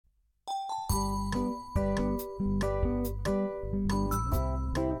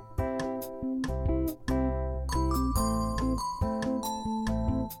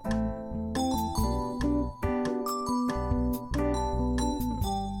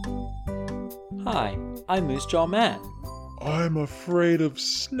Hi, I'm Moose Jaw Matt. I'm afraid of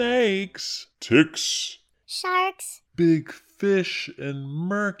snakes, ticks, Sharks, big fish, and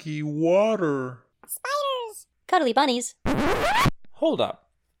murky water. spiders, Cuddly bunnies. Hold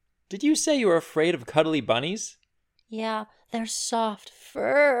up. Did you say you were afraid of cuddly bunnies? Yeah, their soft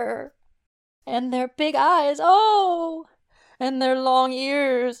fur. And their big eyes, oh! And their long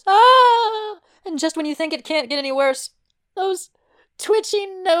ears, ah! And just when you think it can't get any worse, those twitchy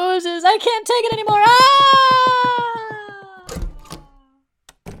noses, I can't take it anymore, ah!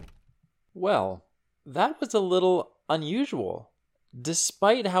 Well, that was a little unusual.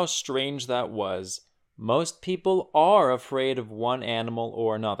 Despite how strange that was, most people are afraid of one animal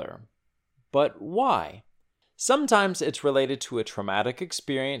or another. But why? Sometimes it's related to a traumatic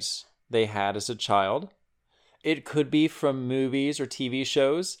experience they had as a child. It could be from movies or TV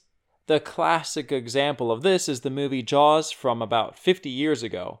shows. The classic example of this is the movie Jaws from about 50 years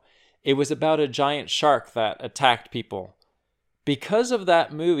ago. It was about a giant shark that attacked people. Because of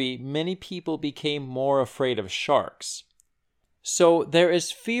that movie, many people became more afraid of sharks. So there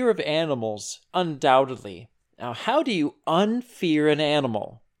is fear of animals, undoubtedly. Now, how do you unfear an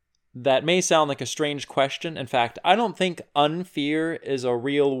animal? That may sound like a strange question. In fact, I don't think unfear is a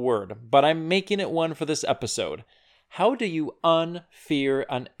real word, but I'm making it one for this episode. How do you unfear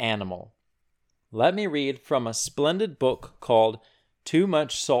an animal? Let me read from a splendid book called Too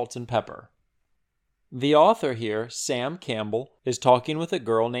Much Salt and Pepper. The author here, Sam Campbell, is talking with a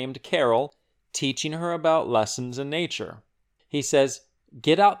girl named Carol, teaching her about lessons in nature. He says,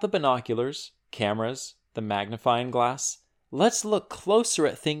 "Get out the binoculars, cameras, the magnifying glass. Let's look closer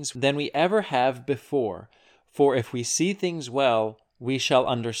at things than we ever have before, for if we see things well, we shall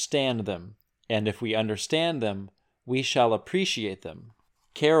understand them, and if we understand them, we shall appreciate them."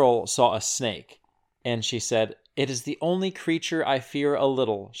 Carol saw a snake, and she said, "It is the only creature I fear a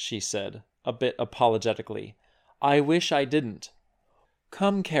little," she said, a bit apologetically. "I wish I didn't."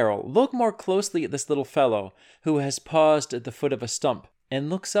 "Come, Carol, look more closely at this little fellow who has paused at the foot of a stump and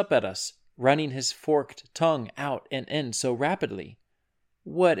looks up at us, running his forked tongue out and in so rapidly.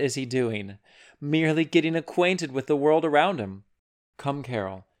 What is he doing? Merely getting acquainted with the world around him. Come,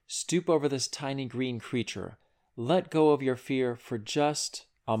 Carol, stoop over this tiny green creature. Let go of your fear for just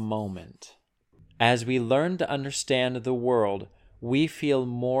a moment." As we learn to understand the world, we feel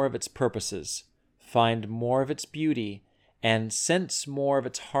more of its purposes, find more of its beauty, and sense more of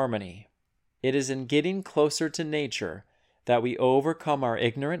its harmony. It is in getting closer to nature that we overcome our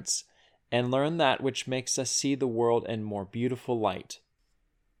ignorance and learn that which makes us see the world in more beautiful light.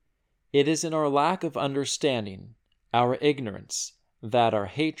 It is in our lack of understanding, our ignorance, that our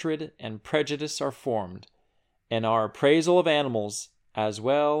hatred and prejudice are formed, and our appraisal of animals as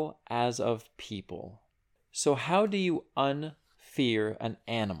well as of people. So how do you unfear an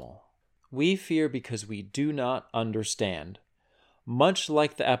animal? We fear because we do not understand. Much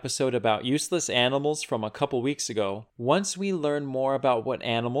like the episode about useless animals from a couple weeks ago, once we learn more about what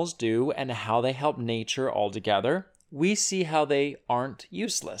animals do and how they help nature altogether, we see how they aren't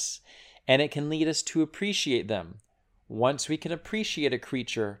useless, and it can lead us to appreciate them. Once we can appreciate a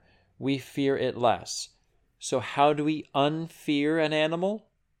creature, we fear it less. So how do we unfear an animal?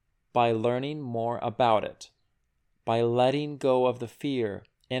 By learning more about it, by letting go of the fear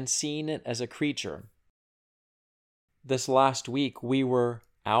and seeing it as a creature. This last week, we were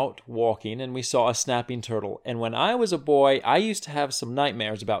out walking and we saw a snapping turtle. And when I was a boy, I used to have some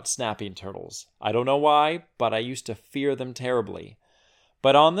nightmares about snapping turtles. I don't know why, but I used to fear them terribly.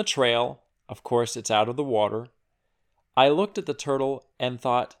 But on the trail, of course it's out of the water, I looked at the turtle and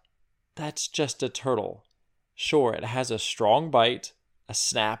thought, that's just a turtle. Sure, it has a strong bite, a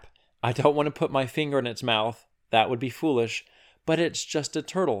snap. I don't want to put my finger in its mouth. That would be foolish. But it's just a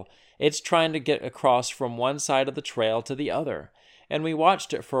turtle. It's trying to get across from one side of the trail to the other. And we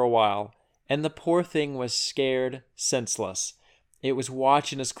watched it for a while, and the poor thing was scared senseless. It was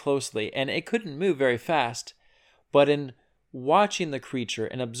watching us closely, and it couldn't move very fast. But in watching the creature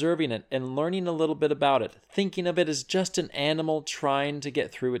and observing it and learning a little bit about it, thinking of it as just an animal trying to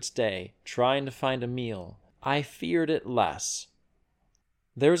get through its day, trying to find a meal, I feared it less.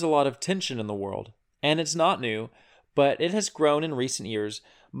 There's a lot of tension in the world, and it's not new, but it has grown in recent years.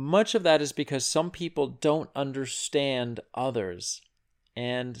 Much of that is because some people don't understand others,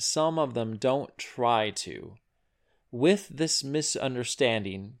 and some of them don't try to. With this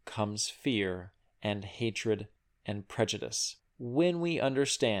misunderstanding comes fear and hatred and prejudice. When we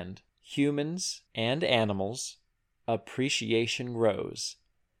understand humans and animals, appreciation grows,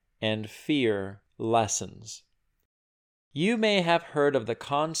 and fear lessens. You may have heard of the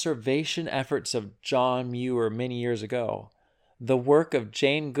conservation efforts of John Muir many years ago. the work of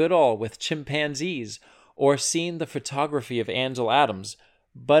Jane Goodall with chimpanzees, or seen the photography of Ansel Adams,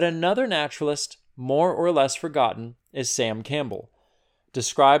 but another naturalist, more or less forgotten, is Sam Campbell.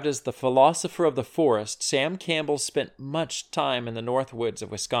 Described as the philosopher of the forest, Sam Campbell spent much time in the north woods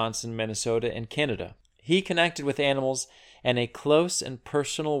of Wisconsin, Minnesota, and Canada. He connected with animals in a close and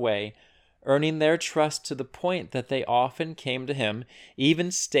personal way, earning their trust to the point that they often came to him,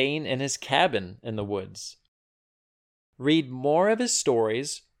 even staying in his cabin in the woods. Read more of his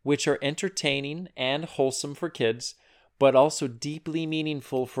stories, which are entertaining and wholesome for kids, but also deeply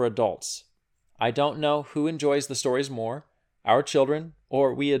meaningful for adults. I don't know who enjoys the stories more, our children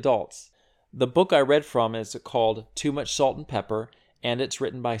or we adults. The book I read from is called Too Much Salt and Pepper, and it's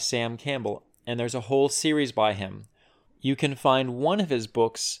written by Sam Campbell, and there's a whole series by him. You can find one of his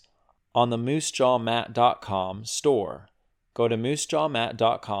books on the moosejawmat.com store. Go to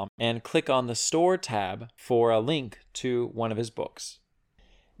moosejawmat.com and click on the store tab for a link to one of his books.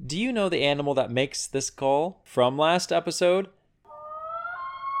 Do you know the animal that makes this call from last episode?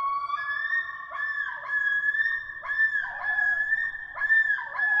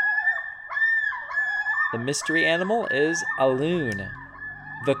 The mystery animal is a loon.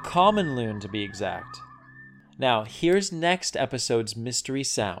 The common loon, to be exact. Now, here's next episode's mystery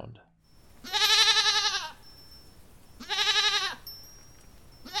sound.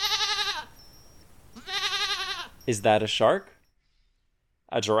 Is that a shark?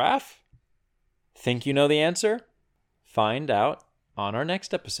 A giraffe? Think you know the answer? Find out on our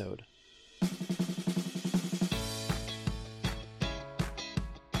next episode.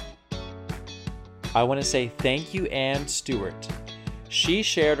 I want to say thank you, Ann Stewart. She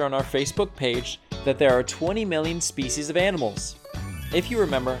shared on our Facebook page that there are 20 million species of animals. If you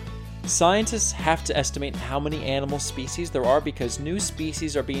remember, scientists have to estimate how many animal species there are because new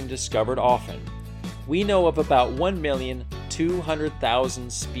species are being discovered often. We know of about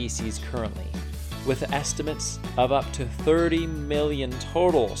 1,200,000 species currently, with estimates of up to 30 million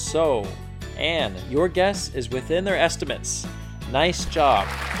total. So, Ann, your guess is within their estimates. Nice job.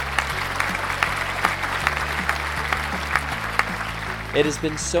 It has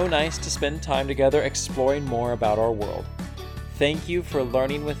been so nice to spend time together exploring more about our world. Thank you for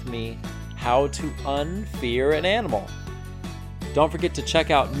learning with me how to unfear an animal. Don't forget to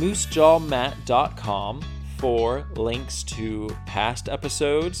check out moosejawmat.com for links to past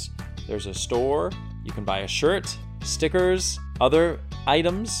episodes. There's a store. You can buy a shirt, stickers, other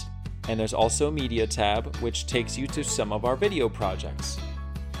items, and there's also a media tab, which takes you to some of our video projects.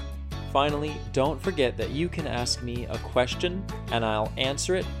 Finally, don't forget that you can ask me a question and I'll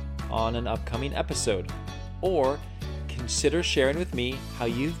answer it on an upcoming episode. Or consider sharing with me how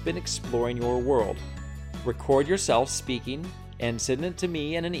you've been exploring your world. Record yourself speaking and send it to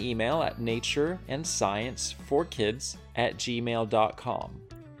me in an email at natureandscienceforkids@gmail.com.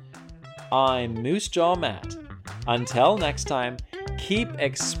 I'm Moosejaw Matt. Until next time, keep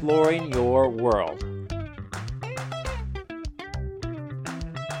exploring your world.